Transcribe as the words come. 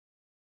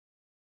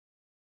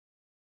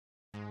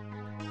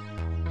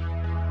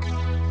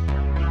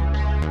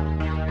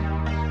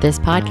This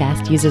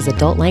podcast uses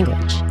adult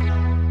language.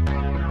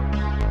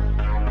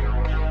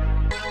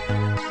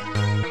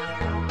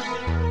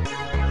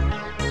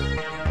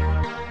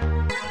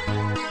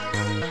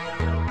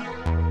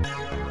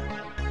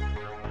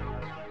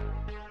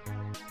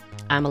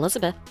 I'm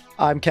Elisabeth.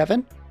 I'm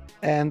Kevin,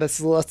 and this is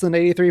the Less Than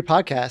 83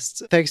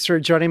 podcast. Thanks for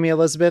joining me,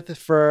 Elisabeth,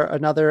 for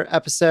another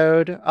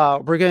episode.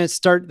 We're going to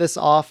start this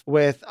off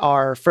with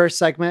our first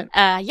segment.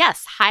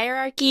 Yes,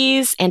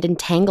 hierarchies and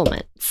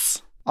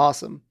entanglements.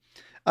 Awesome.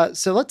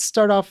 So let's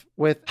start off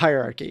with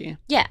hierarchy.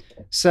 Yeah.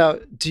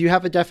 So do you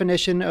have a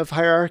definition of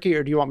hierarchy,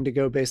 or do you want me to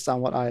go based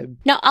on what I...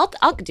 No,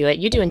 I'll do it.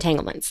 You do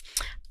entanglements.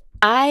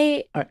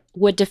 I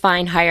would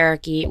define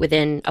hierarchy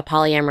within a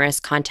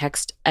polyamorous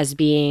context as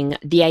being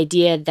the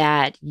idea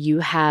that you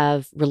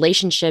have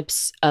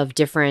relationships of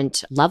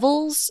different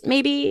levels,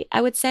 maybe,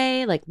 I would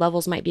say. Like,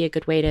 levels might be a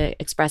good way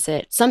to express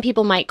it. Some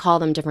people might call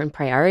them different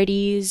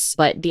priorities,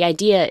 but the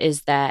idea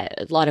is that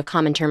a lot of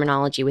common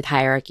terminology with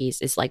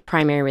hierarchies is like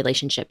primary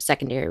relationship,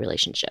 secondary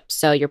relationship.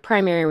 So your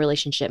primary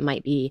relationship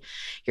might be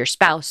your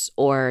spouse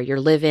or your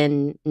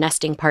live-in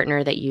nesting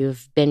partner that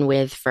you've been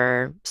with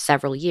for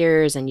several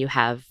years, and you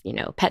have,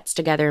 pets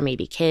together,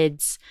 maybe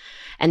kids.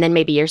 And then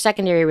maybe your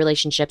secondary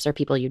relationships are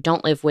people you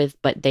don't live with,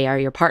 but they are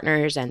your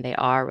partners and they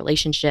are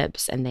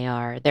relationships and they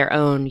are their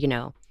own,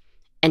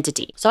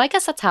 entity. So I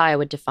guess that's how I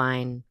would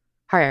define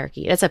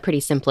hierarchy. That's a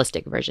pretty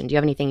simplistic version. Do you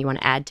have anything you want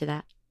to add to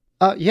that?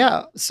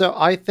 Yeah. So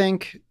I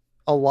think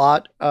a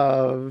lot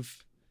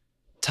of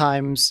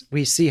times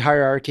we see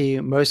hierarchy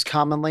most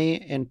commonly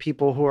in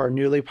people who are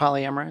newly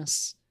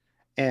polyamorous.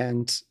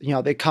 And,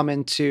 they come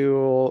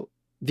into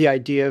the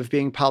idea of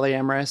being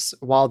polyamorous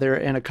while they're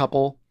in a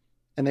couple,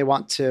 and they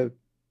want to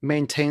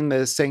maintain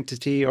the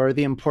sanctity or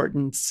the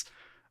importance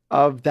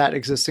of that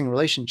existing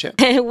relationship.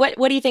 What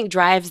do you think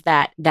drives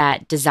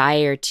that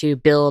desire to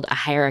build a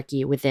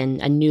hierarchy within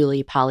a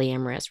newly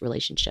polyamorous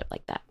relationship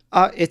like that?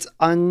 It's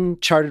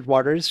uncharted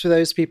waters for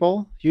those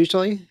people,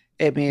 usually.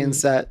 It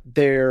means that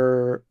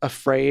they're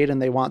afraid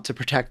and they want to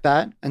protect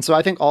that. And so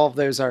I think all of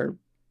those are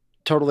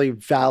totally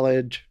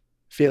valid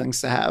feelings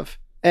to have.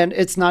 And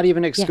it's not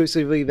even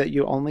exclusively that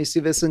you only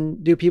see this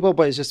in new people,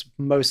 but it's just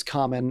most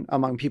common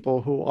among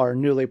people who are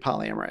newly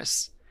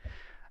polyamorous.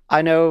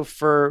 I know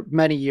for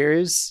many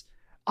years,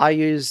 I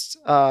used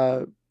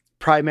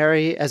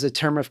primary as a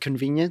term of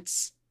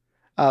convenience.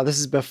 This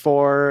is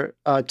before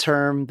a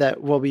term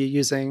that we'll be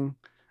using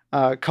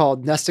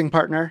called nesting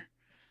partner,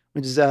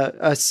 which is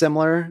a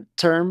similar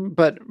term,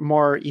 but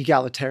more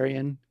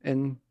egalitarian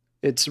in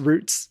its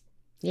roots.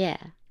 Yeah.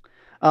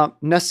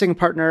 Nesting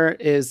partner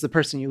is the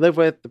person you live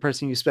with, the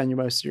person you spend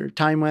most of your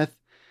time with,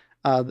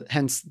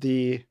 hence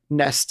the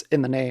nest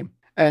in the name.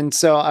 And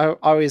so I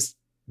always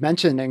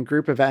mention in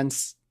group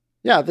events,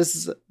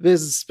 this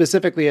is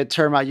specifically a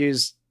term I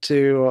use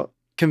to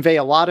convey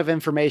a lot of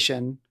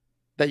information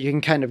that you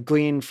can kind of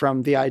glean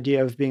from the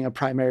idea of being a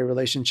primary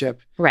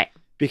relationship. Right.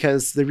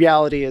 Because the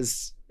reality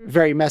is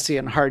very messy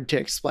and hard to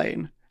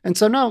explain. And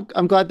so no,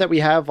 I'm glad that we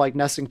have like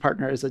nesting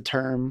partner as a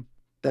term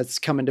that's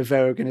come into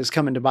vogue and has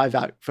come into my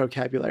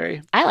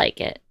vocabulary. I like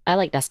it. I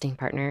like nesting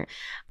partner.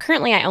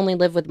 Currently, I only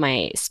live with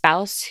my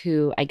spouse,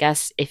 who I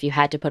guess if you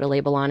had to put a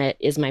label on it,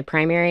 is my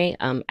primary.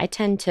 I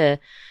tend to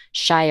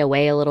shy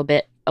away a little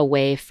bit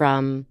away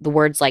from the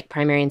words like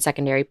primary and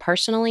secondary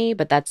personally,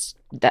 but that's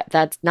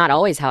not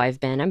always how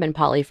I've been. I've been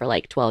poly for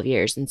like 12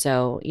 years. And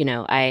so,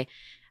 I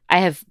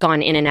have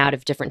gone in and out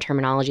of different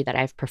terminology that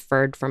I've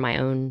preferred for my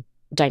own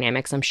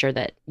dynamics. I'm sure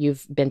that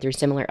you've been through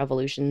similar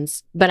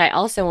evolutions, but I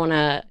also want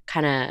to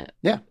kind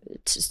of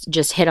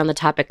just hit on the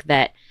topic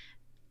that,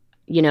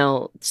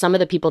 some of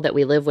the people that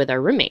we live with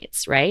are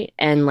roommates, right?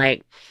 And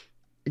like,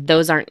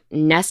 those aren't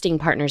nesting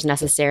partners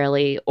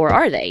necessarily, or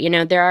are they?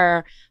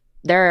 There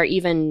are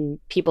even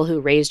people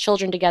who raise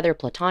children together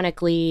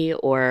platonically,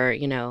 or,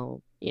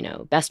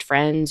 best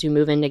friends who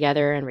move in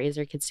together and raise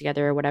their kids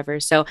together or whatever.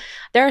 So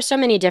there are so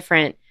many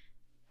different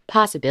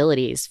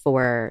possibilities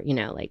for,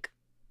 like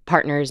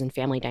partners and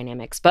family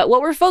dynamics. But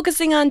what we're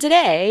focusing on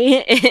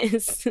today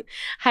is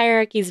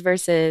hierarchies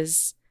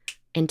versus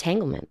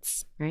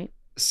entanglements, right?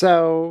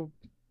 So,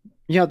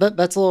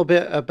 that's a little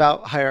bit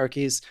about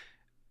hierarchies.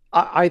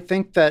 I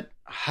think that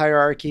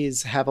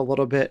hierarchies have a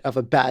little bit of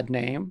a bad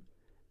name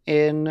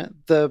in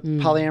the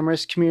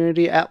polyamorous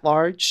community at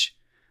large,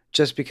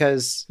 just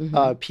because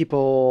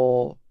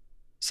people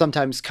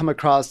sometimes come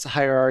across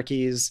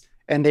hierarchies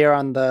and they are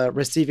on the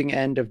receiving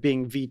end of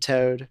being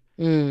vetoed.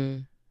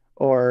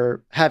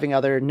 Or having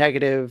other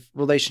negative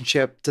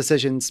relationship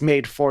decisions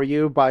made for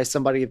you by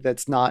somebody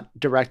that's not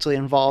directly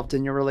involved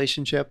in your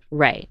relationship.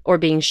 Right. Or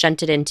being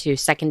shunted into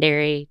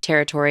secondary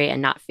territory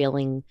and not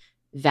feeling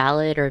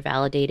valid or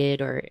validated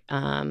or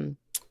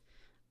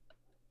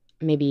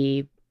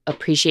maybe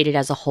appreciated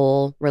as a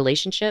whole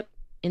relationship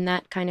in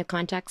that kind of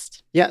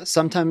context. Yeah.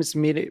 Sometimes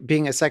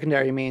being a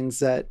secondary means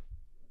that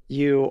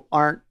you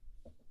aren't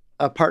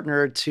a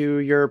partner to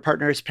your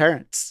partner's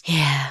parents.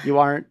 Yeah.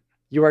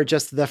 You are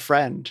just the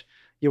friend.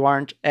 You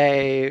aren't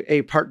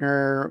a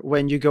partner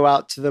when you go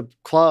out to the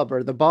club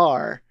or the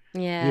bar.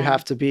 Yeah. You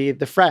have to be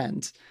the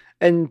friend.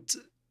 And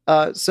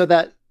so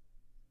that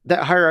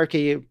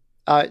hierarchy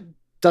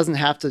doesn't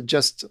have to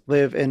just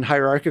live in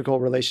hierarchical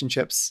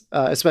relationships,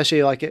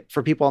 especially like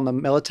for people in the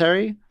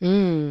military.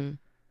 Mm,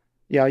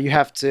 You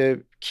have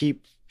to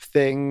keep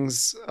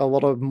things a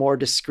little more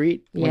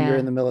discreet when you're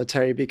in yeah. the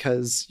military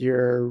because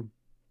you're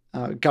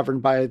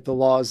governed by the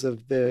laws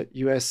of the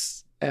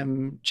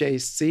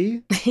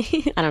USMJC,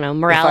 I don't know, if I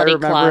morality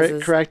remember it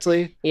clauses.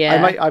 correctly. I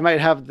Yeah.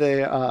 might have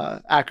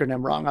the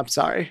acronym wrong. I'm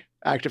sorry.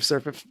 Active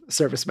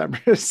service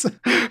members.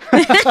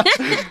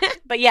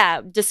 But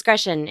yeah,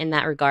 discretion in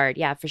that regard.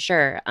 Yeah, for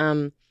sure.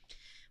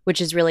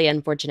 Which is really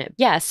unfortunate.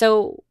 Yeah.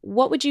 So,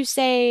 what would you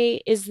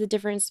say is the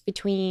difference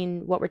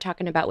between what we're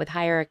talking about with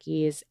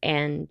hierarchies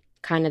and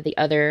kind of the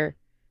other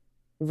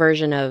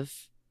version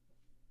of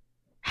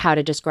how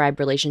to describe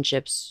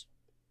relationships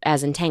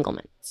as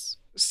entanglements?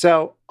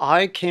 So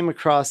I came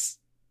across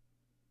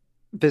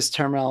this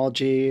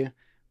terminology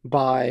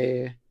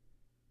by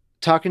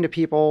talking to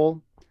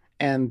people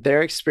and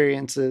their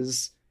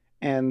experiences,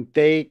 and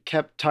they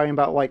kept talking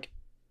about like,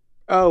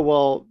 oh,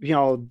 well,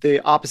 the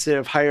opposite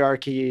of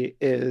hierarchy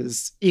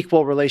is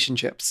equal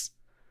relationships.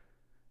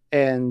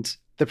 And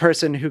the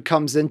person who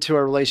comes into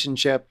a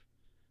relationship,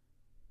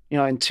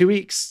 in 2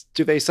 weeks,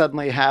 do they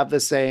suddenly have the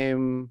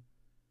same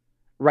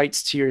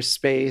rights to your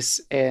space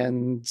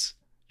and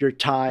your Right.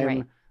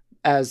 time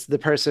as the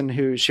person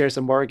who shares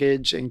a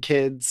mortgage and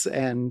kids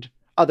and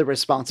other Right.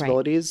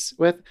 responsibilities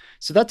with?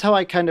 So that's how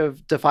I kind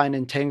of define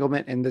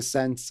entanglement in this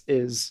sense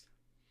is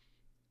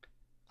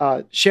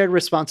shared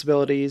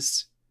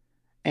responsibilities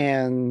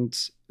and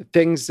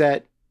things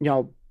that,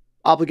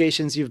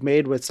 obligations you've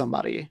made with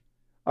somebody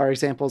are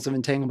examples of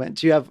entanglement.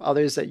 Do you have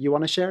others that you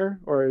want to share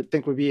or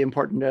think would be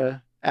important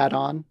to add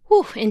on?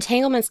 Whew,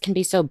 entanglements can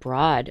be so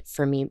broad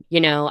for me.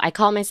 I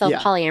call myself Yeah.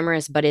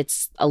 polyamorous, but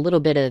it's a little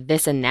bit of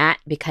this and that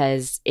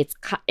because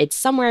it's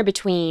somewhere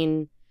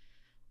between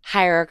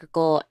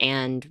hierarchical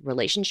and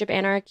relationship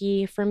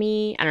anarchy for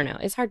me. I don't know.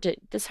 It's hard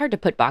to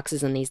put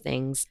boxes in these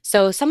things.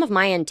 So some of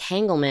my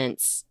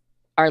entanglements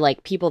are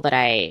like people that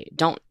I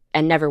don't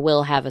and never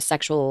will have a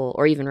sexual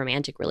or even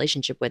romantic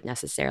relationship with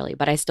necessarily,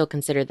 but I still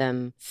consider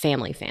them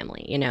family.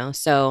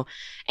 So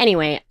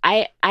anyway,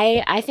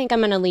 I think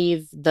I'm going to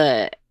leave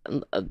the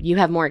you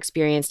have more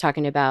experience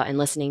talking about and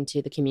listening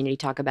to the community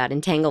talk about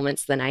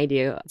entanglements than I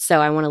do.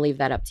 So I want to leave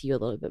that up to you a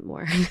little bit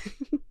more.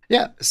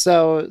 Yeah.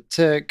 So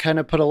to kind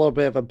of put a little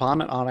bit of a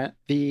bonnet on it,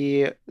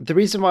 the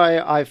reason why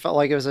I felt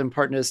like it was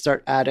important to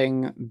start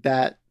adding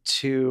that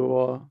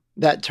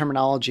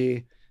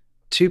terminology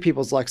to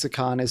people's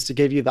lexicon is to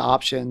give you the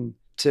option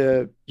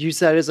to use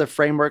that as a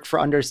framework for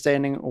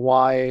understanding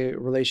why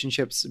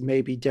relationships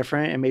may be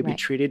different and may be Right.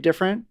 treated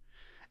different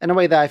in a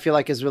way that I feel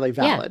like is really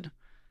Yeah. valid.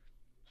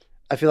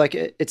 I feel like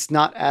it's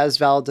not as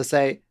valid to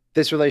say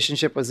this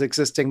relationship was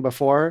existing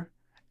before,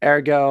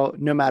 ergo,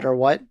 no matter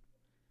what,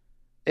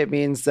 it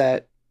means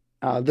that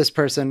this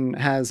person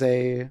has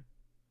a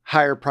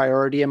higher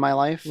priority in my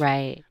life.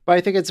 Right. But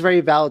I think it's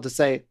very valid to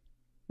say,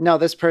 no,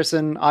 this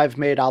person I've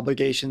made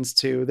obligations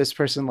to. This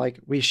person, like,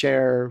 we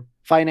share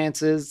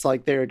finances,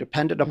 like they're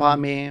dependent upon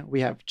Mm, me.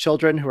 We have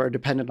children who are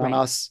dependent on right.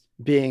 us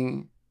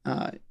being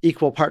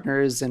equal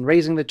partners in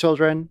raising the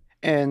children.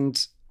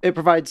 And it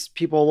provides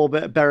people a little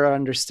bit better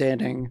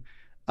understanding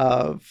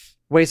of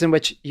ways in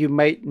which you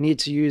might need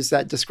to use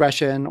that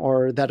discretion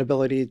or that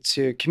ability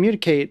to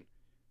communicate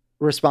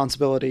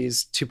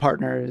responsibilities to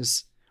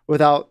partners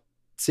without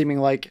seeming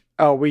like,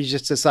 oh, we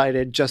just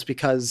decided just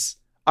because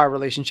our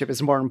relationship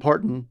is more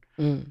important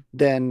Mm,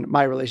 than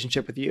my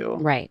relationship with you.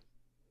 right.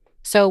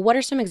 So what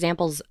are some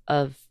examples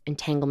of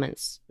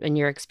entanglements in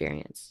your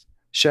experience?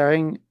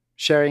 Sharing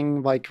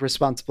like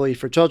responsibility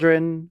for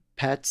children,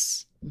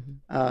 pets,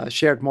 Mhm.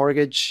 shared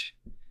mortgage,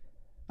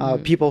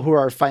 Mm. people who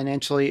are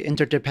financially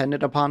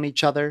interdependent upon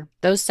each other.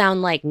 Those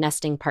sound like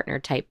nesting partner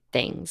type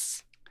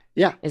things.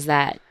 Yeah. Is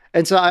that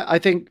And so I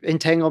think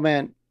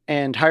entanglement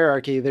and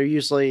hierarchy, they're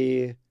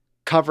usually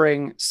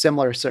covering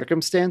similar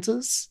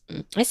circumstances.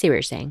 I see what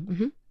you're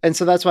saying. And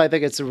so that's why I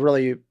think it's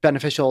really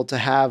beneficial to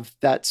have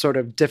that sort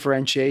of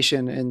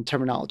differentiation in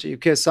terminology,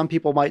 because some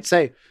people might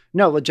say,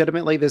 no,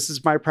 legitimately, this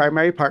is my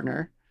primary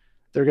partner.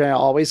 They're going to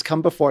always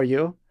come before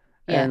you.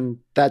 Yeah. And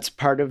that's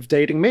part of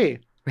dating me.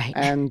 Right.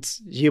 And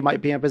you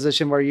might be in a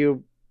position where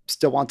you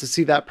still want to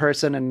see that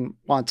person and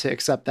want to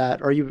accept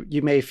that. Or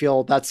you may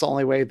feel that's the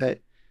only way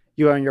that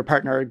you and your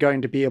partner are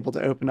going to be able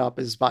to open up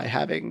is by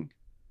having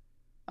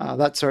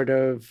that sort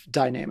of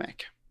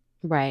dynamic.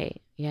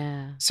 Right.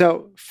 Yeah.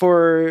 So,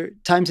 for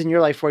times in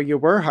your life where you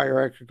were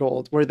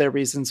hierarchical, were there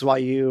reasons why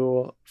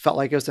you felt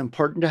like it was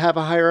important to have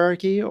a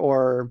hierarchy,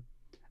 or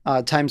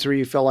times where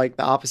you feel like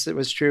the opposite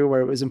was true,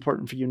 where it was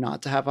important for you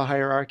not to have a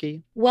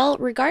hierarchy? Well,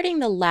 regarding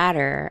the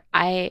latter,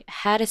 I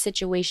had a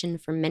situation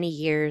for many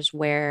years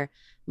where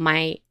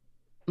my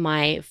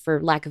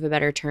for lack of a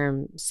better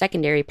term,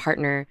 secondary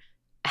partner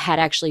had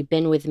actually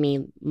been with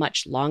me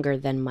much longer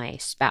than my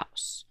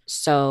spouse.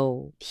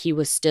 So he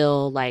was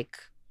still like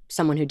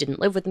someone who didn't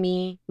live with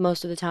me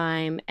most of the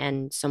time,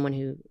 and someone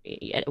who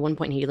at one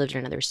point he lived in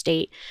another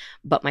state.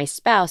 But my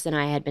spouse and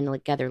I had been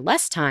together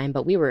less time,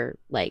 but we were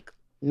like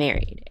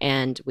married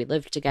and we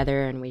lived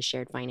together and we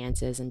shared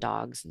finances and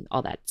dogs and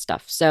all that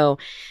stuff. So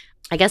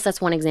I guess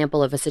that's one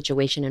example of a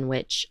situation in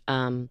which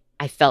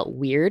I felt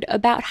weird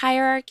about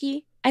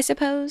hierarchy, I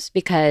suppose,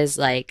 because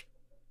like,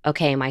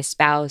 okay, my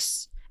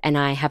spouse and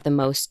I have the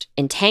most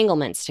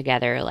entanglements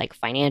together, like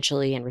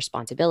financially and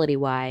responsibility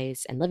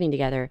wise and living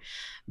together.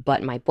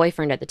 But my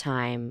boyfriend at the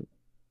time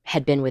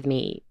had been with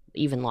me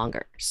even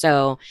longer.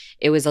 So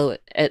it was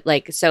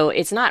so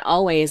it's not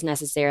always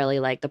necessarily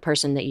like the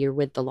person that you're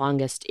with the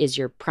longest is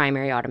your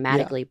primary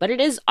automatically, but it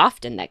is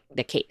often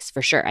the case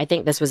for sure. I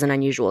think this was an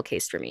unusual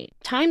case for me.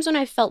 Times when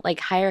I felt like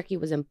hierarchy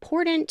was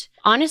important,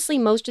 honestly,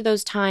 most of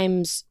those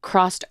times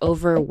crossed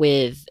over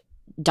with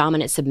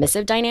dominant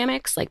submissive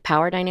dynamics, like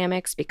power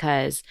dynamics,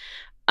 because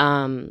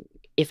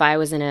if I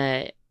was in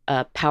a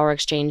power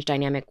exchange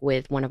dynamic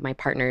with one of my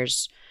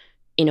partners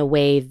in a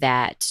way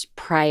that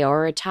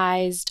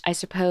prioritized, I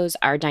suppose,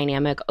 our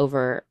dynamic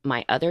over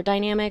my other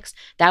dynamics,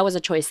 that was a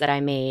choice that I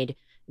made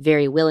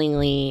very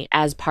willingly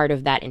as part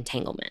of that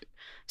entanglement.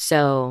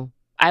 So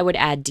I would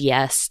add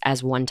DS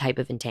as one type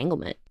of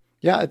entanglement.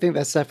 Yeah, I think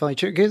that's definitely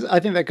true, because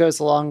I think that goes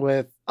along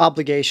with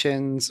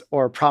obligations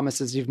or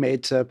promises you've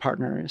made to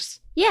partners.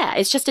 Yeah,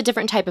 it's just a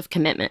different type of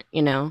commitment,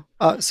 you know?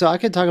 So I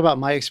could talk about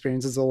my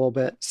experiences a little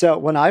bit. So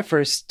when I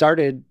first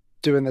started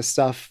doing this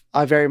stuff,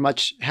 I very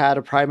much had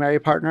a primary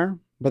partner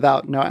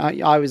without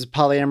knowing. I was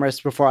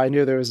polyamorous before I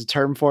knew there was a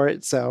term for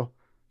it. So,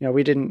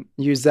 we didn't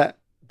use that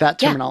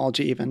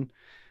terminology even.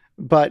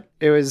 But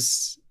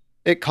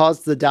it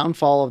caused the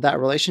downfall of that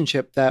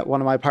relationship that one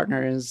of my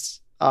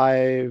partners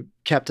I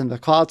kept in the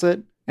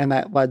closet, and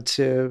that led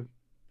to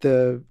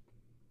the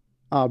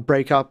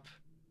breakup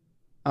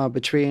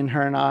between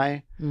her and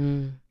I.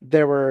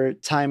 There were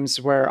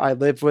times where I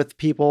lived with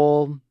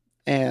people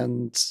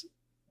and,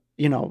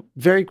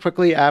 very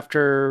quickly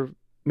after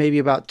maybe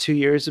about 2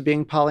 years of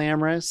being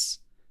polyamorous,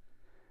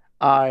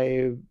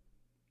 I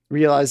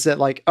realized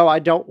that I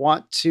don't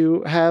want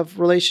to have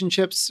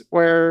relationships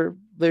where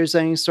there's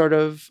any sort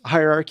of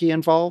hierarchy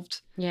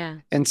involved. Yeah.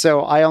 And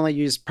so I only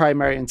used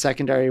primary and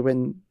secondary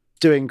when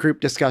doing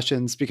group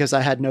discussions because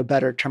I had no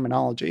better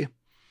terminology.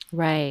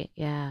 Right.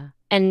 Yeah.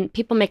 And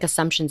people make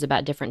assumptions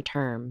about different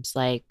terms.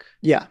 Like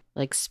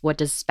what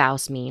does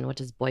spouse mean? What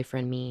does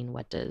boyfriend mean?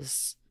 What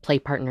does play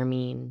partner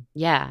mean?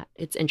 Yeah.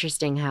 It's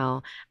interesting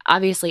how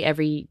obviously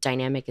every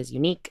dynamic is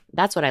unique.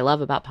 That's what I love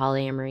about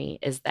polyamory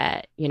is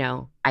that,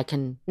 I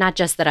can, not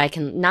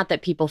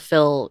that people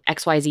fill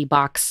XYZ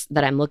box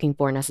that I'm looking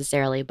for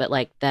necessarily, but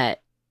like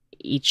that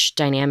each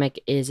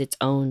dynamic is its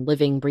own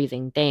living,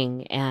 breathing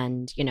thing.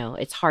 And,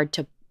 it's hard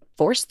to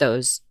force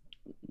those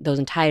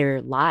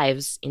entire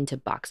lives into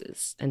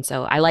boxes. And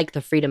so I like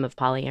the freedom of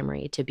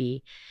polyamory to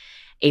be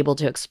able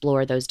to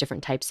explore those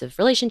different types of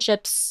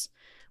relationships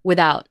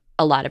without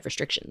a lot of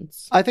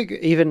restrictions. I think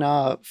even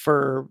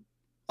for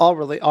all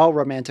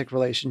romantic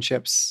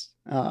relationships,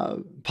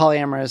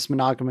 polyamorous,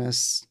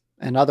 monogamous,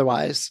 and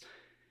otherwise,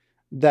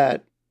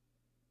 that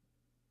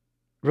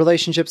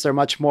relationships are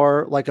much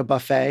more like a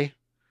buffet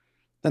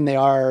than they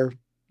are,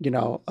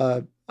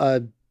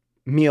 a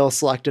meal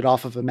selected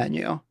off of a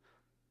menu.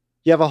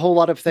 You have a whole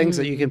lot of things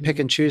that you can pick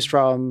and choose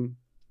from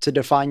to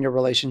define your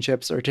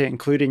relationships or to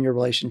include in your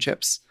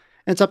relationships.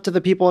 And it's up to the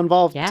people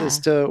involved as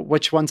to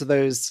which ones of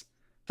those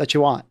that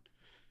you want.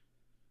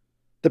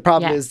 The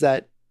problem is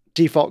that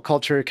default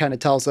culture kind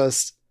of tells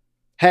us,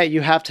 hey,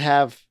 you have to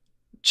have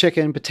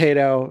chicken,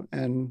 potato,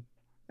 and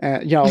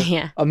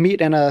a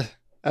meat and a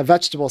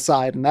vegetable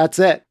side, and that's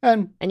it.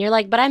 And you're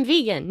like, but I'm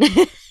vegan.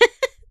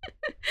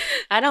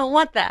 I don't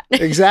want that.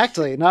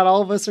 Exactly. Not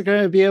all of us are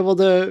going to be able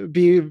to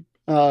be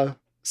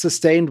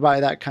sustained by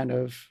that kind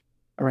of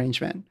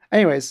arrangement.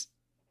 Anyways.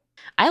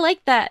 I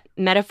like that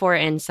metaphor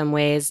in some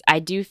ways. I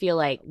do feel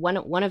like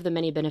one of the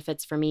many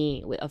benefits for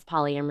me of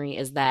polyamory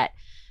is that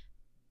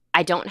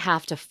I don't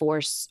have to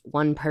force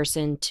one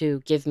person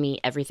to give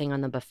me everything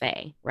on the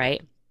buffet,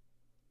 right?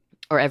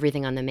 Or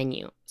everything on the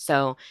menu.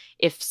 So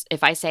if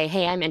I say,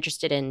 hey, I'm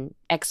interested in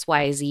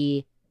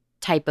XYZ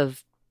type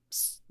of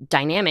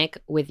dynamic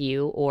with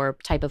you or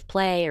type of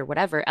play or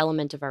whatever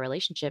element of our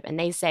relationship, and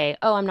they say,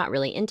 oh, I'm not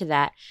really into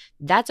that,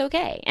 that's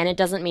okay. And it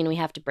doesn't mean we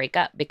have to break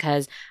up,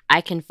 because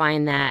I can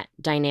find that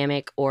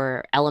dynamic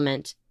or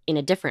element in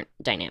a different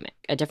dynamic,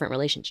 a different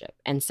relationship.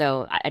 And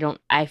so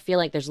I feel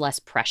like there's less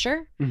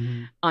pressure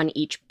on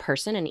each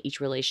person and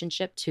each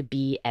relationship to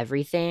be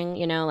everything,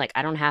 like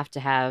I don't have to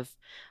have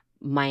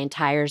my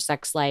entire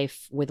sex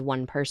life with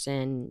one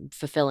person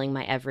fulfilling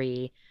my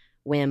every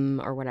whim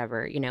or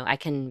whatever. I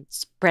can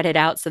spread it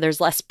out so there's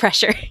less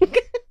pressure.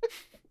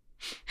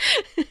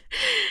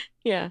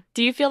 Yeah.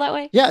 Do you feel that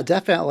way? Yeah,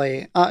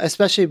 definitely.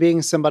 Especially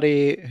being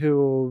somebody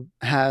who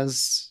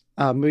has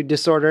mood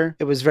disorder.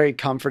 It was very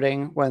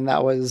comforting when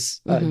that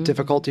was a Mhm.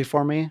 difficulty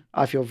for me.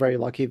 I feel very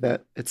lucky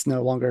that it's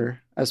no longer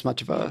as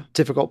much of a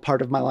difficult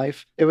part of my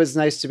life. It was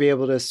nice to be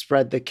able to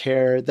spread the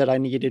care that I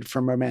needed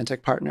from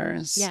romantic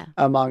partners Yeah.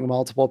 among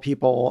multiple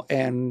people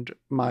and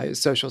my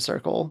social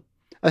circle,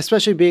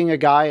 especially being a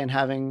guy and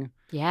having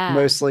Yeah.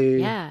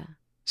 mostly Yeah.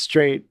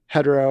 straight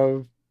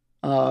hetero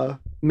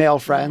male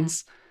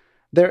friends.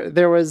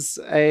 There was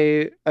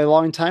a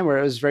long time where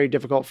it was very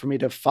difficult for me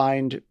to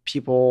find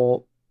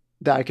people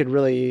that I could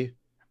really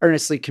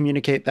earnestly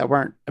communicate that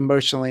weren't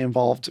emotionally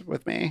involved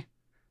with me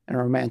in a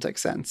romantic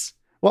sense.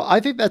 Well, I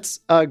think that's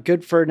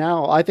good for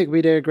now. I think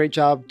we did a great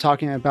job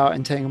talking about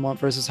entanglement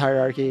versus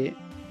hierarchy.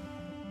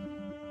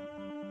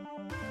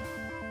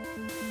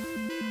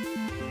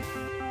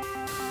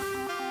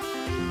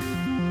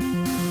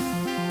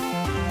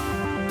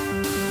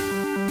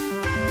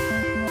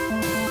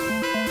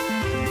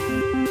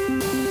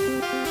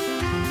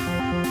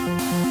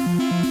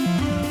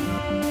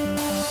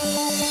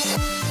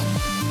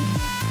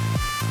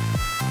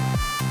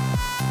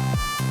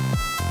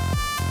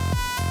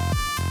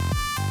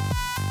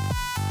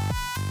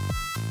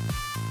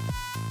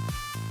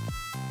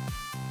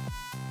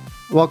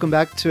 Welcome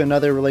back to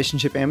another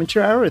Relationship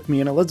Amateur Hour with me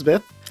and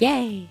Elizabeth.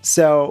 Yay.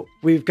 So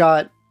we've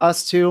got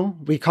us two.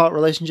 We call it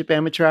Relationship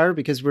Amateur Hour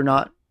because we're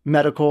not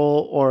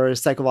medical or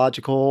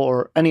psychological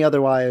or any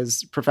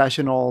otherwise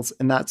professionals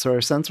in that sort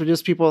of sense. We're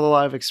just people with a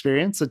lot of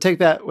experience. So take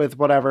that with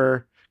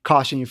whatever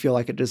caution you feel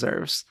like it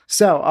deserves.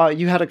 So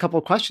you had a couple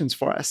of questions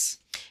for us.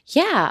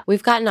 Yeah,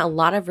 we've gotten a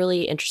lot of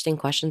really interesting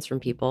questions from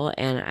people,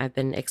 and I've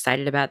been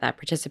excited about that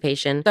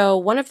participation. So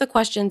one of the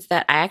questions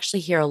that I actually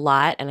hear a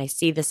lot, and I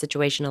see the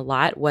situation a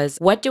lot, was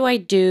what do I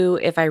do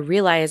if I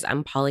realize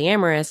I'm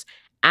polyamorous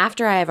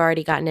after I have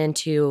already gotten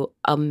into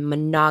a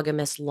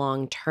monogamous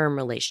long-term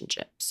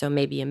relationship? So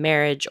maybe a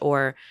marriage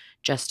or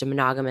just a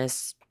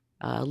monogamous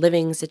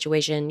living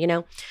situation, you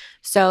know?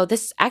 So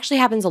this actually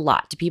happens a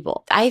lot to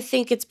people. I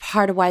think it's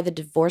part of why the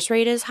divorce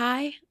rate is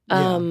high.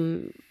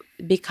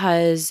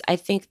 Because I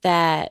think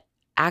that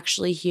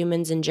actually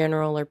humans in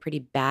general are pretty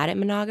bad at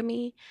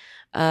monogamy.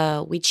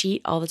 We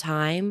cheat all the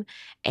time,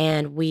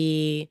 and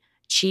we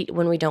cheat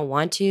when we don't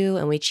want to,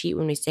 and we cheat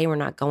when we say we're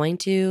not going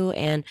to.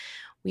 And,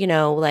 you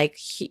know, like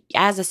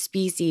as a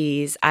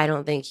species, I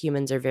don't think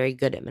humans are very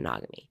good at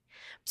monogamy.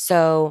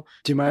 So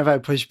do you mind if I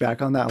push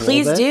back on that a little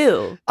please bit?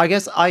 do. I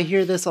guess I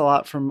hear this a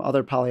lot from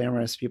other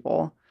polyamorous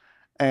people,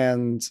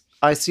 and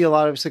I see a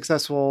lot of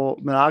successful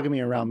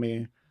monogamy around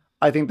me.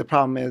 I think the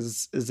problem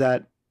is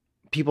that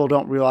people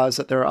don't realize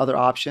that there are other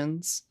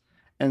options.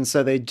 And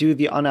so they do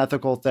the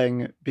unethical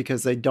thing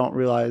because they don't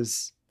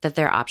realize that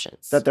there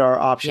are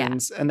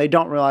options. And they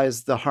don't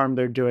realize the harm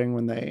they're doing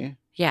when they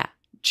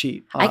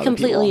cheat on I other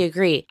completely people.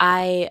 agree.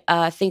 I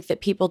think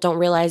that people don't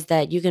realize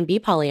that you can be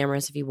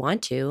polyamorous if you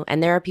want to,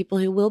 and there are people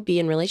who will be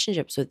in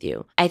relationships with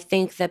you. I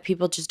think that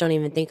people just don't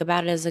even think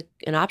about it as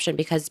an option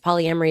because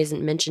polyamory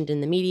isn't mentioned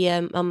in the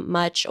media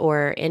much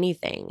or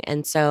anything,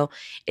 and so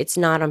it's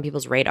not on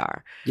people's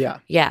radar.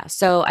 Yeah.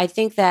 So I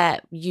think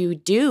that you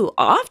do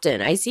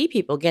often. I see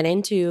people get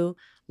into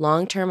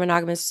long-term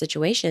monogamous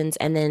situations,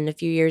 and then a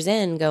few years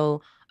in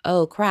go,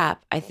 oh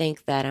crap, I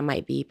think that I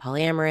might be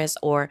polyamorous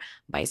or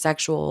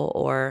bisexual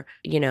or,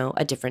 you know,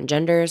 a different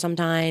gender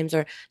sometimes.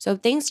 Or so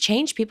things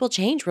change, people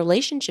change,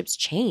 relationships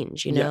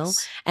change, you know?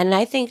 Yes. And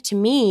I think to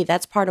me,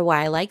 that's part of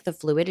why I like the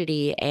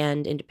fluidity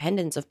and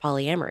independence of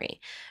polyamory,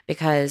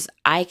 because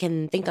I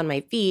can think on my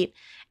feet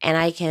and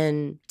I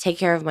can take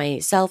care of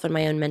myself and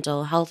my own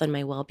mental health and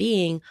my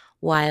well-being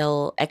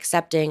while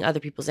accepting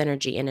other people's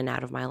energy in and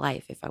out of my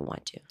life if I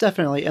want to.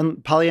 Definitely. And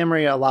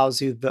polyamory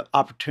allows you the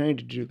opportunity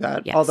to do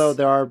that. Yes. Although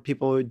there are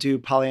people who do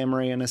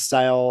polyamory in a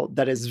style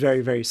that is very,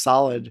 very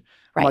solid,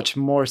 much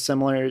more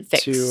similar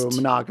to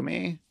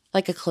monogamy.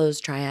 Like a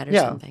closed triad or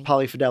something.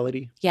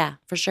 Polyfidelity. Yeah,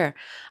 for sure.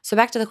 So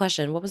back to the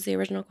question. What was the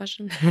original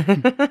question?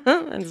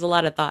 There's a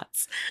lot of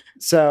thoughts.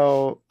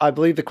 So I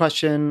believe the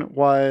question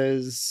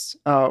was,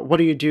 what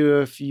do you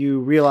do if you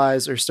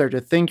realize or start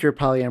to think you're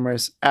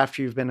polyamorous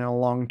after you've been in a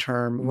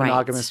long-term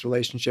monogamous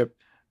relationship,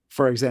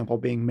 for example,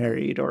 being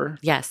married or...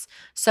 Yes.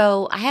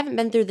 So I haven't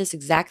been through this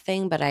exact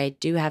thing, but I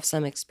do have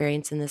some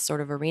experience in this sort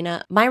of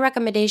arena. My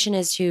recommendation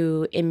is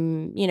to,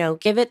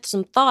 give it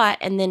some thought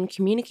and then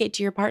communicate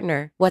to your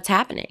partner what's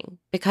happening.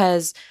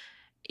 Because,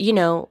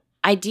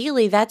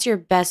 ideally that's your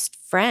best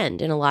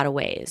friend in a lot of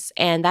ways.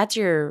 And that's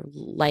your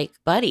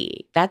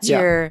buddy. That's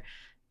your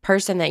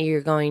person that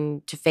you're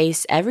going to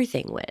face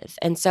everything with.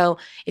 And so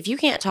if you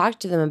can't talk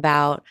to them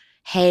about,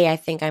 hey, I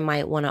think I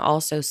might want to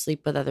also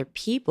sleep with other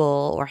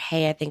people, or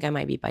hey, I think I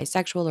might be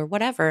bisexual or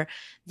whatever,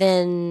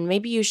 then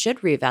maybe you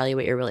should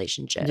reevaluate your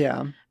relationship.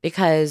 Yeah.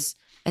 Because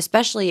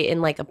especially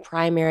in a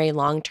primary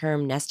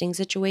long-term nesting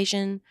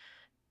situation,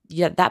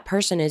 that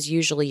person is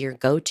usually your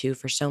go-to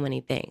for so many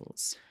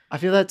things. I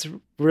feel that's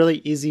really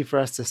easy for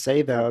us to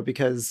say though,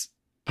 because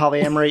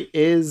polyamory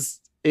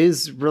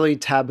is really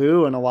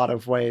taboo in a lot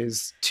of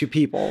ways to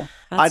people.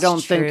 That's I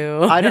don't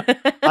true. think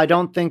I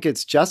don't think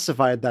it's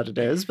justified that it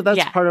is, but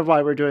that's part of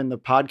why we're doing the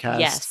podcast.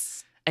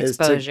 Yes.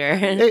 Exposure.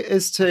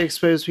 is to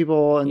expose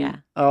people and Yeah.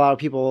 allow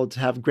people to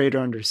have greater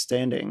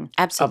understanding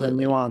Absolutely. of the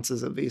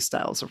nuances of these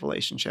styles of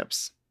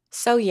relationships.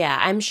 So yeah,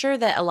 I'm sure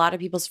that a lot of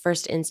people's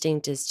first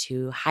instinct is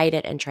to hide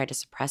it and try to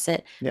suppress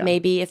it. Yeah.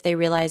 Maybe if they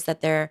realize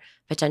that they're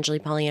potentially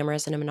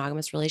polyamorous in a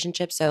monogamous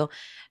relationship. So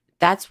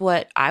that's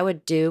what I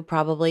would do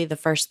probably the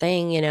first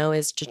thing,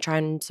 is to try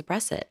and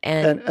suppress it.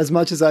 And as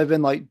much as I've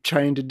been like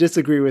trying to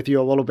disagree with you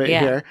a little bit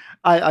here,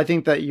 I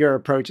think that your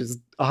approach is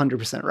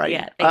 100% right.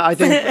 Yeah, I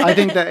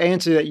think the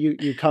answer that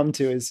you come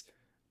to is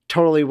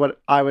totally what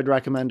I would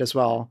recommend as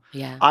well.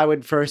 Yeah. I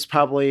would first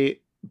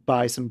probably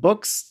buy some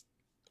books.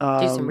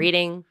 Do some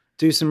reading.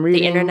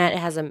 The internet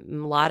has a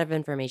lot of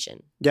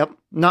information. Yep.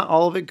 Not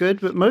all of it good,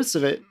 but most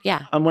of it.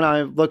 Yeah. And when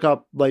I look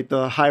up, like,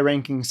 the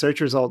high-ranking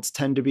search results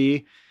tend to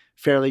be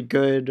fairly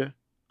good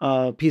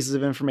pieces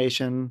of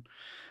information.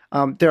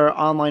 There are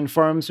online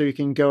forums where you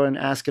can go and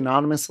ask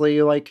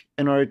anonymously, like,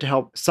 in order to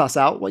help suss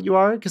out what you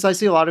are. Because I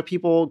see a lot of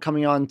people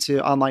coming on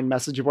to online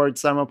message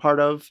boards that I'm a part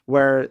of,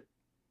 where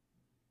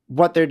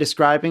what they're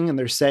describing and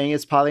they're saying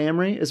is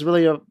polyamory is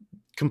really a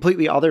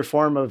completely other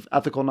form of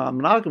ethical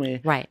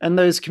non-monogamy. Right. And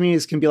those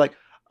communities can be like,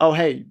 oh,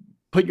 hey,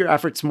 put your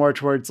efforts more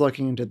towards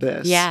looking into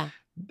this. Yeah.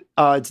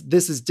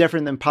 This is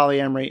different than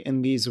polyamory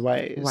in these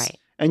ways. Right.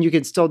 And you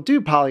can still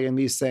do poly in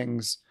these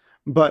things,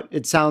 but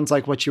it sounds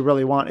like what you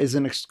really want is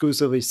an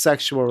exclusively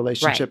sexual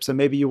relationship. Right. So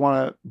maybe you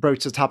want to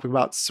broach the topic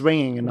about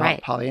swinging and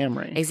not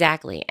polyamory.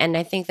 Exactly. And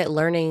I think that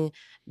learning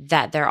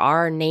that there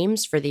are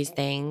names for these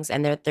things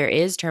and that there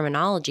is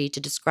terminology to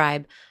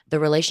describe the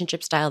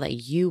relationship style that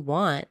you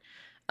want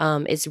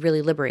is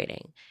really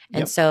liberating.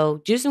 And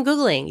so do some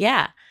Googling.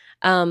 Yeah.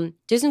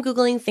 Do some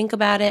Googling, think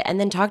about it, and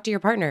then talk to your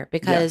partner,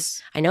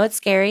 because I know it's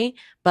scary,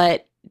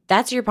 but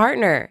that's your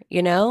partner,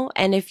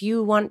 And if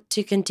you want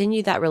to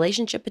continue that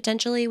relationship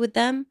potentially with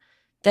them,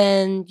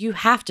 then you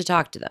have to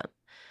talk to them.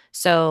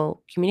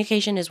 So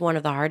communication is one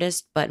of the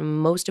hardest but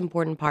most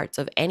important parts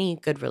of any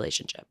good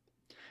relationship.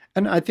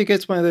 And I think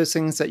it's one of those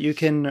things that you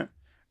can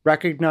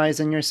recognize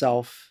in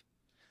yourself,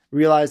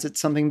 realize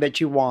it's something that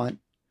you want,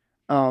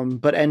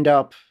 but end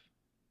up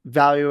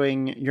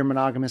valuing your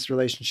monogamous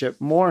relationship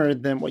more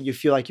than what you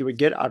feel like you would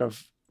get out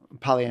of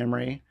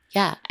polyamory.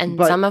 Yeah, and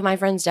some of my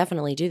friends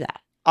definitely do that.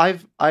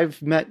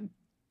 I've met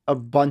a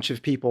bunch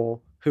of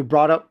people who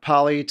brought up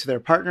poly to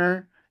their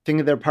partner,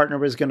 thinking their partner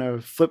was going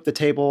to flip the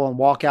table and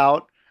walk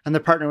out. And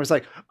the partner was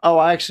like, oh,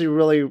 I actually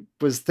really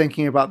was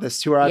thinking about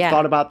this too, or I've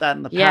thought about that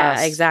in the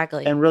past. Yeah,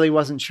 exactly. And really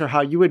wasn't sure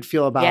how you would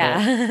feel about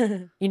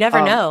it. You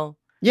never know.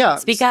 Yeah.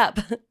 Speak up.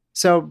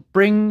 So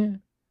bring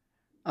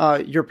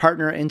your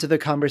partner into the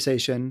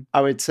conversation.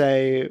 I would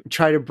say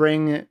try to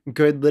bring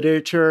good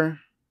literature.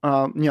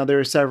 There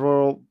are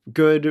several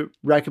good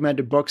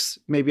recommended books.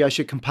 Maybe I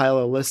should compile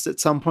a list at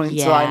some point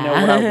so I know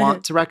what I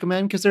want to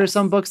recommend, because there are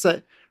some books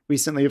that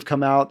recently have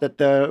come out that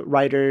the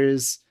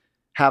writers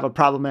have a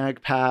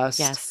problematic past.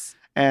 Yes.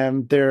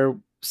 And there are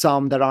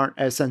some that aren't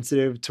as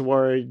sensitive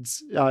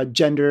towards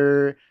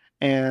gender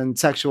and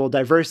sexual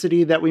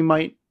diversity that we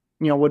might,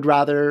 would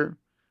rather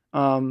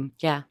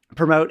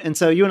promote. And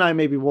so you and I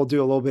maybe we'll do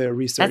a little bit of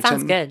research. That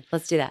sounds good.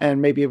 Let's do that. And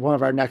maybe one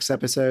of our next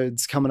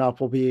episodes coming up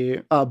will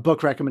be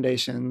book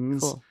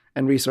recommendations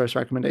and resource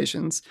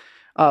recommendations.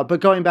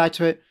 But going back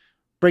to it,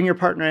 bring your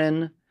partner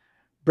in,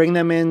 bring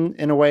them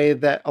in a way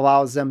that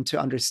allows them to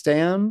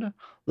understand,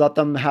 let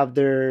them have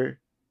their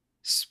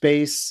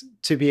space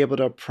to be able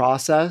to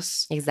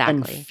process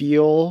and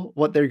feel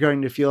what they're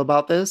going to feel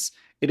about this.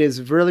 It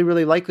is really,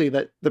 really likely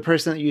that the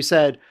person that you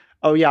said,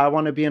 oh yeah, I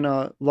want to be in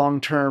a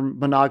long-term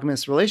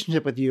monogamous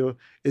relationship with you,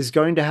 is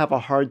going to have a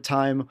hard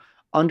time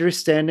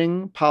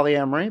understanding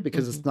polyamory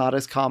because it's not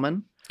as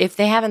common. If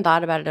they haven't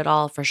thought about it at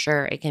all, for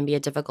sure, it can be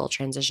a difficult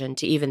transition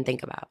to even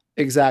think about.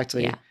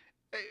 Exactly. Yeah.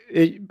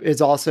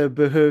 It's also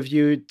behoove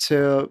you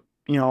to,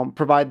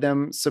 provide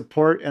them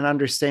support and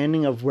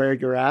understanding of where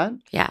you're at.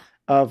 Yeah.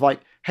 Of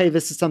like, hey,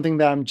 this is something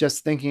that I'm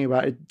just thinking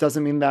about. It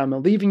doesn't mean that I'm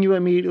leaving you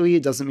immediately.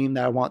 It doesn't mean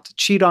that I want to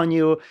cheat on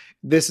you.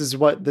 This is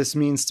what this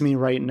means to me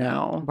right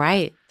now.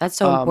 Right. That's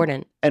so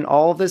important. And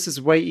all of this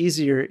is way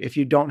easier if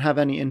you don't have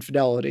any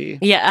infidelity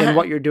in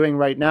what you're doing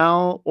right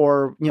now.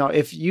 Or,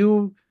 if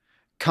you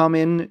come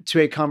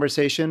into a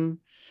conversation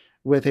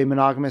with a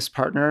monogamous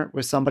partner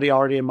with somebody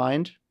already in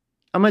mind,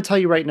 I'm going to tell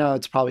you right now,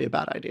 it's probably a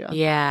bad idea.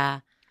 Yeah.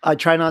 I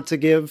try not to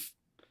give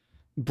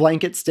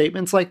blanket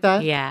statements like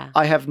that. Yeah.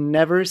 I have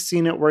never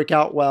seen it work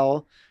out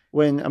well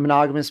when a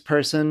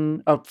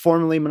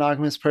formerly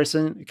monogamous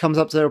person comes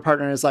up to their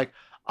partner and is like,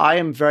 I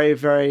am very,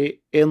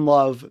 very in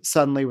love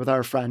suddenly with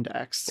our friend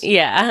X.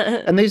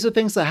 Yeah. And these are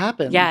things that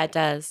happen. Yeah, it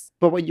does.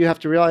 But what you have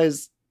to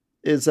realize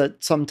is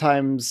that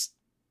sometimes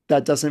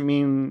that doesn't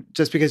mean,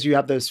 just because you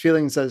have those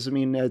feelings doesn't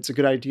mean it's a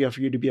good idea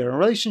for you to be in a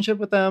relationship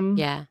with them.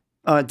 Yeah.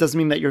 It doesn't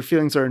mean that your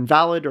feelings are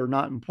invalid or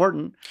not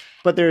important,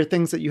 but there are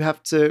things that you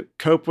have to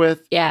cope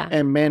with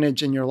and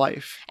manage in your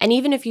life. And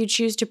even if you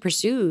choose to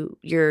pursue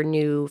your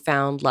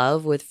newfound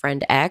love with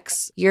friend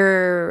X,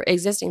 your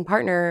existing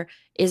partner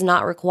is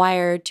not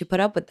required to put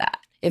up with that.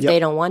 if they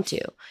don't want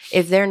to.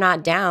 If they're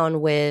not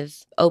down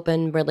with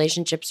open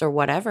relationships or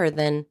whatever,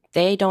 then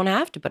they don't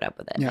have to put up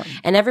with it. Yeah.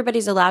 And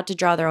everybody's allowed to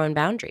draw their own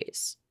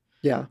boundaries.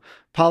 Yeah.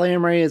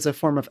 Polyamory is a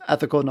form of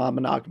ethical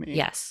non-monogamy.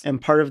 Yes.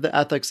 And part of the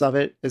ethics of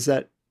it is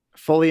that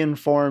fully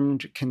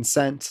informed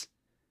consent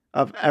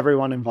of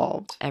everyone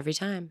involved. Every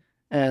time.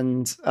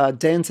 And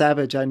Dan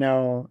Savage, I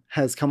know,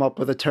 has come up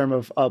with a term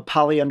of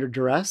poly under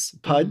duress,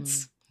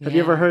 PUDs. Have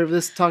you ever heard of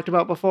this talked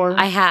about before?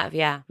 I have,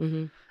 yeah.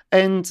 Mm-hmm.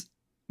 And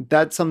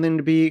that's something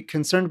to be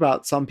concerned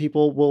about. Some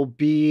people will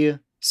be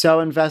so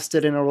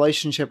invested in a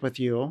relationship with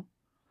you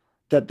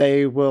that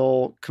they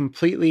will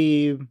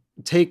completely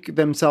take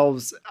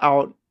themselves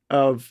out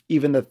of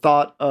even the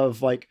thought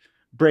of like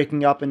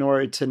breaking up in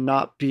order to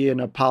not be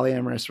in a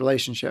polyamorous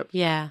relationship.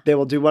 Yeah. They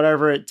will do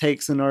whatever it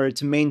takes in order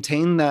to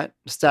maintain that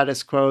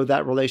status quo,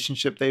 that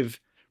relationship they've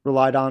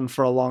relied on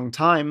for a long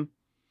time,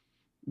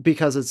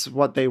 because it's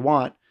what they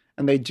want.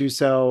 And they do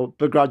so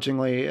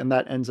begrudgingly, and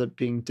that ends up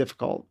being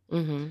difficult.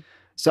 Mm-hmm.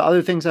 So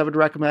other things I would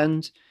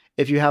recommend,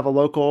 if you have a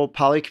local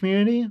poly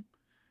community,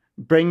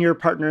 bring your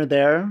partner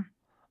there.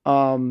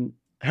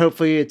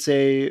 Hopefully it's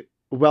a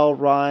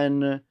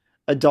well-run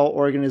adult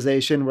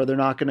organization where they're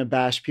not going to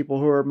bash people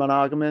who are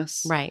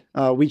monogamous. Right.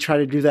 We try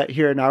to do that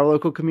here in our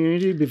local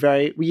community.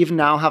 We even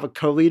now have a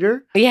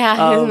co-leader.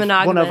 Yeah, who's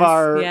monogamous. One of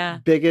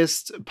our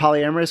biggest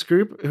polyamorous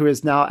group who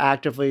is now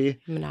actively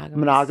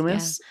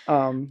monogamous.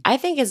 Yeah. I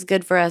think it's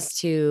good for us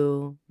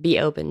to be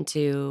open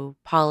to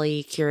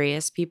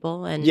poly-curious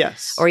people, and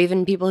or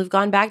even people who've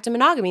gone back to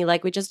monogamy,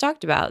 like we just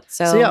talked about.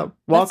 So yeah,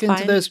 walk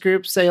into those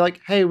groups, say like,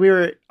 "Hey,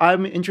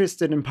 I'm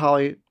interested in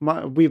poly.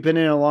 We've been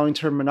in a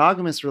long-term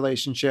monogamous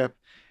relationship."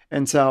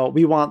 And so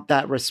we want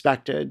that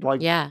respected. Like,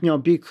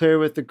 be clear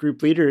with the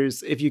group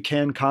leaders. If you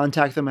can,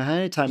 contact them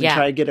ahead of time and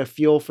try to get a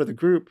feel for the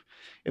group.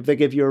 If they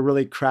give you a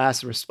really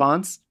crass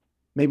response,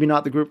 maybe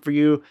not the group for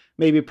you,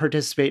 maybe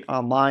participate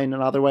online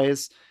in other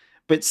ways.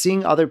 But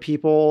seeing other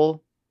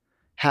people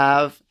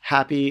have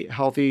happy,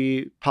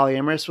 healthy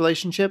polyamorous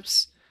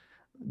relationships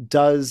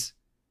does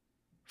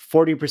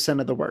 40%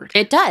 of the work.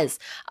 It does.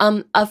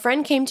 A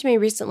friend came to me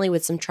recently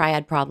with some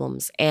triad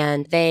problems,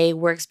 and they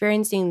were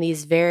experiencing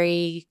these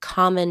very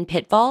common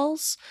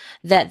pitfalls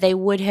that they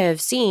would have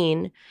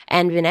seen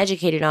and been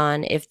educated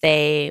on if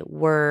they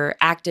were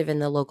active in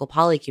the local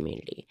poly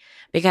community,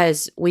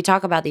 because we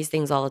talk about these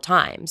things all the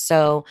time.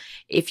 So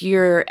if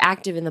you're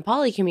active in the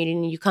poly community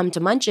and you come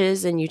to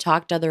Munches and you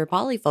talk to other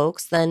poly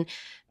folks, then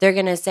they're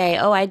going to say,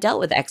 oh, I dealt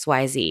with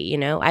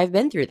XYZ, I've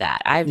been through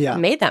that. I've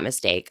made that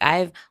mistake.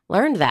 I've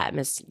learned that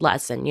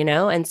lesson,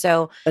 And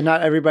so. And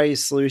not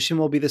everybody's solution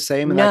will be the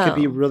same. And that could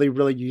be really,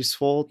 really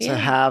useful to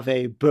have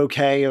a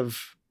bouquet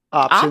of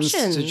options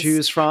to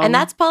choose from. And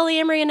that's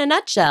polyamory in a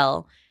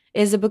nutshell,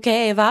 is a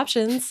bouquet of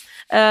options.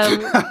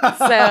 So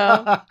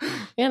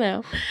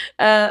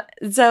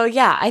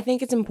I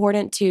think it's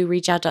important to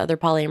reach out to other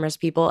polyamorous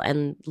people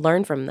and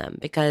learn from them,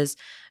 because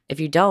if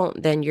you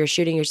don't, then you're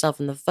shooting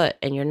yourself in the foot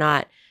and you're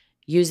not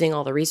using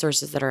all the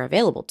resources that are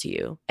available to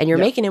you, and you're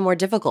making it more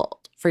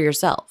difficult for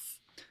yourself.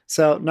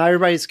 So not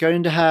everybody's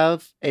going to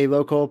have a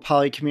local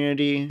poly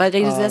community. But it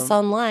exists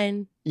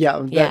online.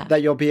 That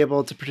you'll be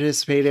able to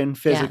participate in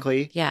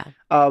physically.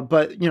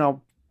 But,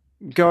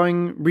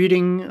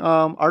 reading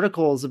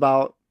articles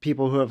about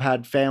people who have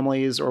had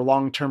families or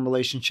long-term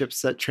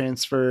relationships that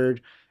transferred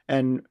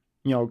and,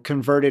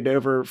 converted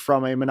over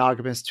from a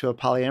monogamous to a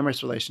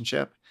polyamorous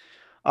relationship.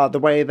 The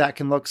way that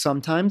can look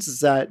sometimes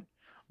is that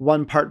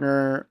one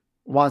partner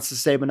wants to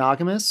stay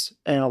monogamous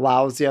and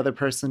allows the other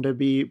person to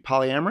be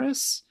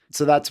polyamorous.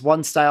 So that's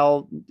one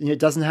style. It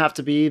doesn't have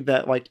to be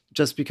that, like,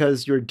 just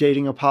because you're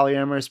dating a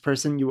polyamorous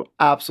person, you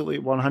absolutely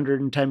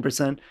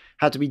 110%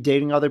 have to be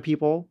dating other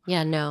people.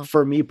 Yeah, no.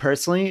 For me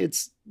personally,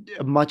 it's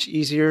much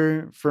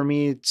easier for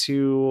me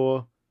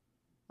to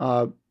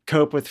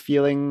cope with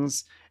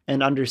feelings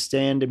and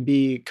understand and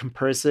be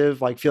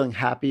compersive, like feeling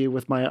happy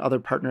with my other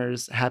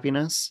partner's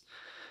happiness,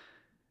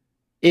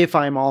 if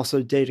I'm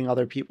also dating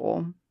other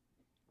people.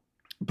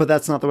 But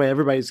that's not the way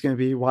everybody's going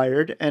to be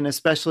wired. And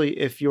especially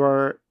if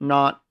you're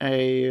not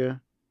a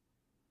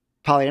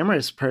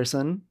polyamorous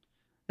person,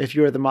 if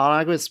you're the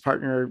monogamous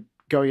partner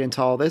going into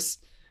all this,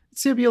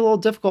 it's going to be a little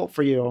difficult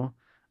for you.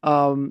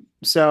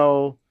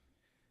 So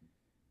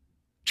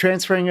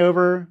transferring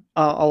over,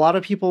 a lot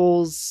of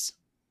people's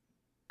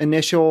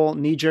initial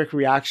knee-jerk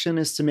reaction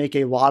is to make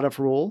a lot of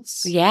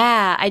rules.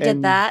 Yeah, I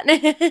did that.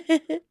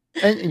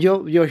 And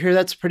you'll hear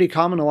that's pretty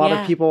common. A lot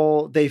of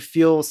people, they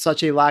feel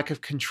such a lack of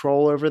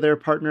control over their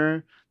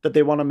partner that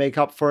they want to make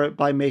up for it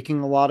by making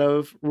a lot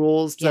of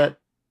rules that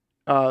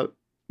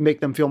make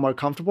them feel more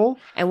comfortable.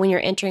 And when you're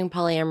entering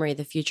polyamory,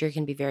 the future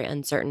can be very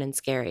uncertain and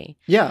scary.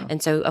 Yeah.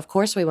 And so, of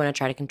course, we want to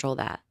try to control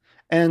that.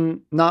 And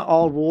not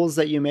all rules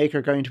that you make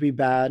are going to be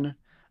bad.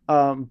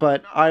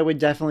 But I would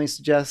definitely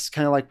suggest,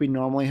 kind of like we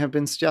normally have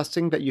been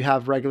suggesting, that you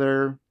have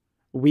regular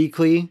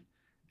weekly,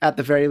 at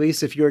the very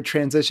least, if you're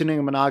transitioning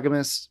a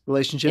monogamous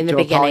relationship to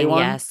a poly one.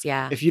 Yes,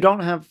 yeah. If you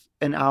don't have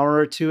an hour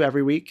or two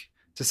every week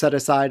to set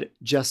aside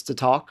just to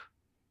talk,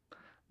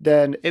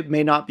 then it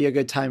may not be a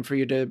good time for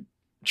you to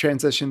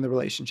transition the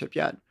relationship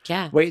yet.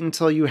 Yeah. Wait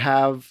until you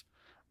have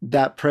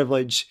that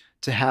privilege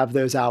to have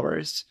those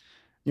hours.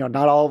 Not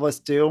all of us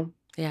do.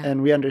 Yeah.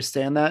 And we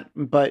understand that,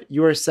 but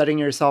you are setting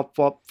yourself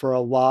up for a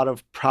lot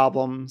of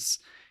problems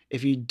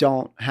if you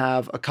don't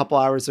have a couple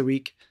hours a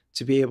week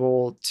to be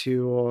able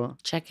to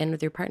check in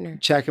with your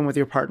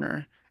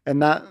partner.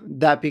 And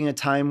that being a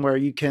time where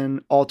you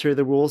can alter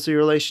the rules of your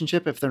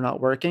relationship if they're not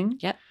working.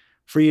 Yep.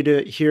 For you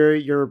to hear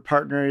your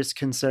partner's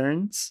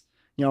concerns,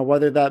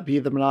 whether that be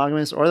the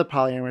monogamous or the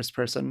polyamorous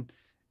person,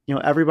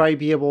 everybody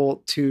be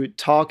able to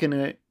talk in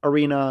an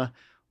arena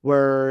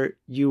where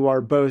you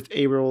are both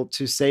able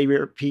to say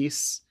your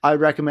piece. I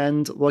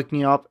recommend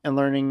looking up and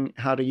learning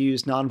how to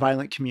use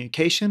nonviolent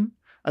communication.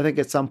 I think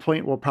at some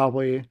point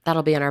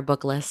that'll be on our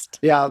book list.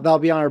 Yeah, that'll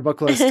be on our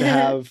book list to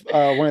have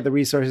one of the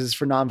resources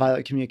for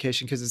nonviolent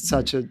communication, because it's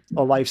such a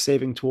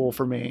life-saving tool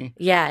for me.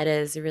 Yeah, it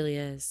is. It really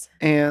is.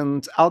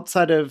 And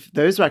outside of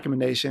those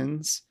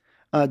recommendations,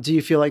 do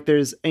you feel like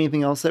there's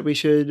anything else that we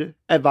should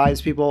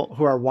advise people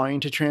who are wanting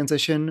to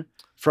transition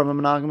from a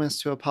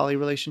monogamous to a poly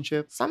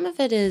relationship? Some of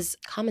it is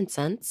common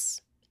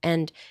sense.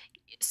 And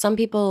some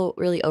people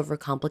really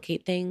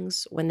overcomplicate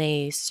things when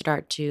they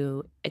start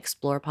to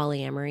explore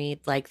polyamory.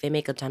 Like they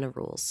make a ton of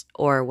rules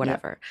or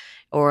whatever,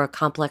 or a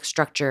complex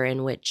structure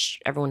in which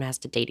everyone has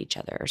to date each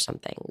other or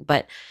something.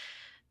 But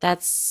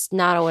that's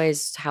not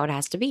always how it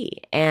has to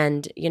be.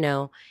 And,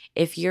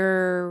 if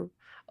you're...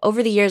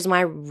 Over the years,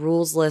 my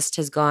rules list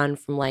has gone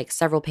from like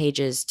several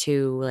pages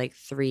to like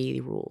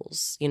 3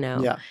 rules,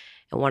 Yeah.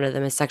 And one of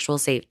them is sexual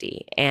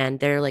safety. And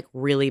they're like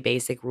really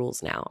basic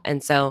rules now.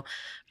 And so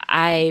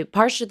I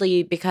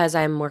partially, because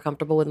I'm more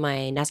comfortable with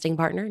my nesting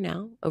partner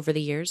now over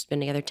the years, been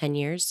together 10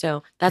 years.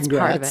 So that's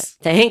part of it.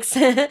 Thanks.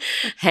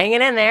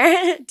 Hanging in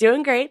there.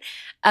 Doing great.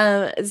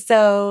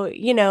 So,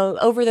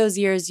 over those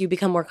years, you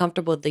become more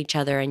comfortable with each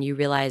other and you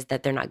realize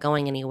that they're not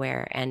going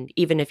anywhere. And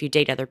even if you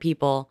date other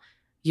people,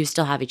 you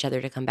still have each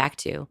other to come back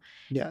to.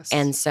 Yes.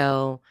 And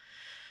so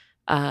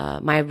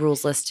my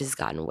rules list has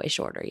gotten way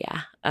shorter,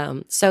 yeah.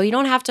 So you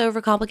don't have to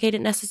overcomplicate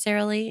it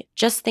necessarily.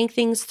 Just think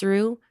things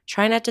through.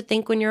 Try not to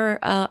think when you're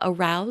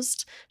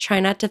aroused. Try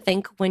not to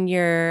think when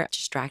you're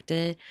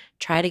distracted.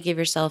 Try to give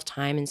yourself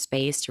time and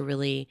space to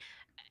really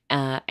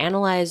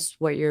analyze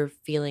what you're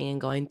feeling and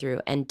going through,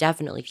 and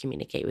definitely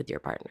communicate with your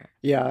partner.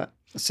 Yeah.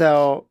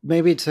 So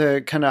maybe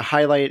to kind of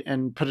highlight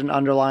and put an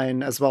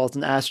underline as well as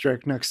an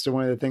asterisk next to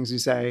one of the things you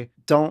say,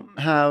 don't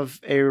have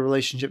a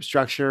relationship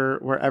structure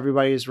where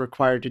everybody is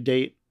required to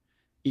date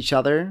each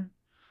other.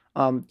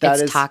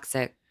 It's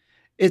toxic.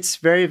 It's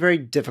very, very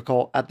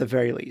difficult at the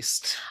very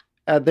least.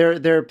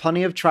 There are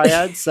plenty of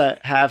triads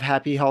that have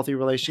happy, healthy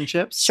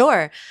relationships.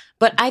 Sure.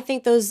 But I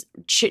think those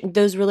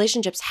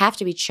relationships have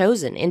to be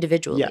chosen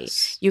individually.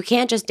 Yes. You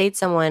can't just date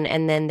someone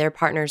and then their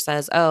partner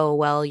says, oh,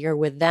 well, you're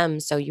with them,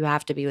 so you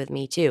have to be with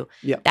me too.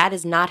 Yep. That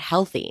is not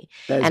healthy.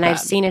 And bad.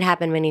 I've seen it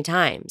happen many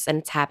times, and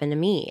it's happened to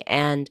me.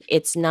 And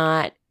it's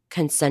not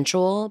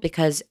consensual,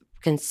 because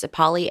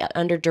poly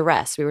under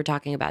duress, we were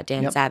talking about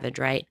Dan Savage,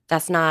 right?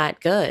 That's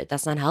not good.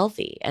 That's not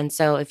healthy. And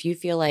so if you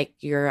feel like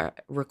you're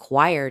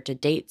required to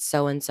date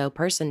so-and-so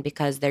person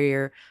because they're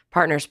your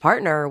partner's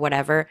partner or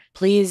whatever,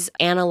 please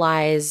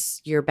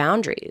analyze your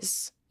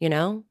boundaries,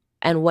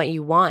 and what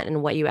you want and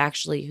who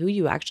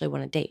you actually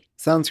want to date.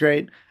 Sounds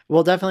great.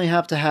 We'll definitely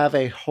have to have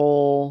a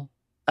whole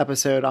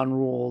episode on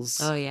rules.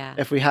 Oh, yeah.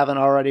 If we haven't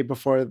already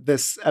before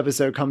this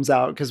episode comes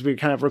out, because we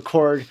kind of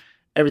record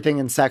everything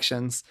in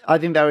sections. I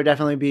think that would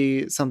definitely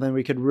be something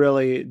we could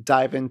really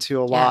dive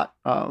into a lot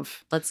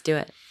of. Let's do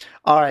it.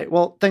 All right.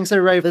 Well, thanks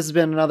everybody. This has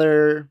been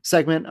another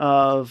segment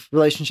of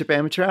Relationship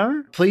Amateur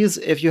Hour. Please,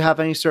 if you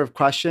have any sort of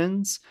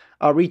questions,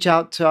 reach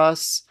out to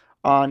us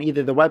on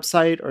either the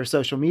website or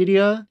social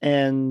media,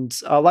 and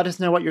let us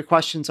know what your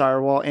questions are.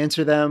 We'll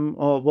answer them,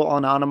 or we'll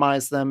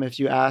anonymize them if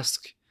you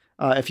ask.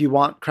 If you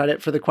want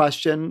credit for the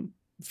question,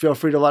 feel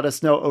free to let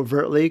us know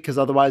overtly, because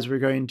otherwise we're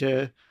going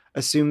to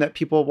assume that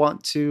people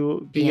want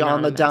to be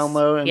on the down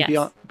low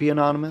and be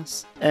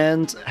anonymous.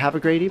 And have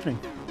a great evening.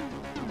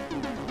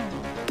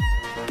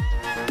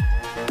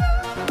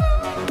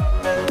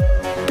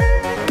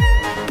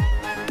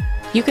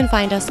 You can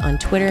find us on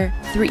Twitter,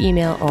 through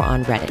email, or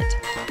on Reddit.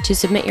 To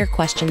submit your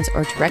questions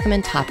or to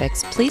recommend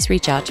topics, please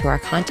reach out to our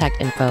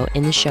contact info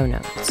in the show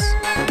notes.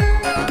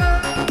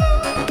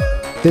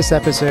 This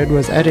episode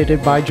was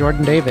edited by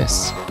Jordan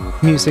Davis.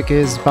 Music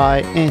is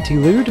by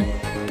Anti-Lude,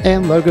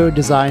 and logo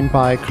designed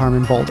by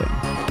Carmen Bolding.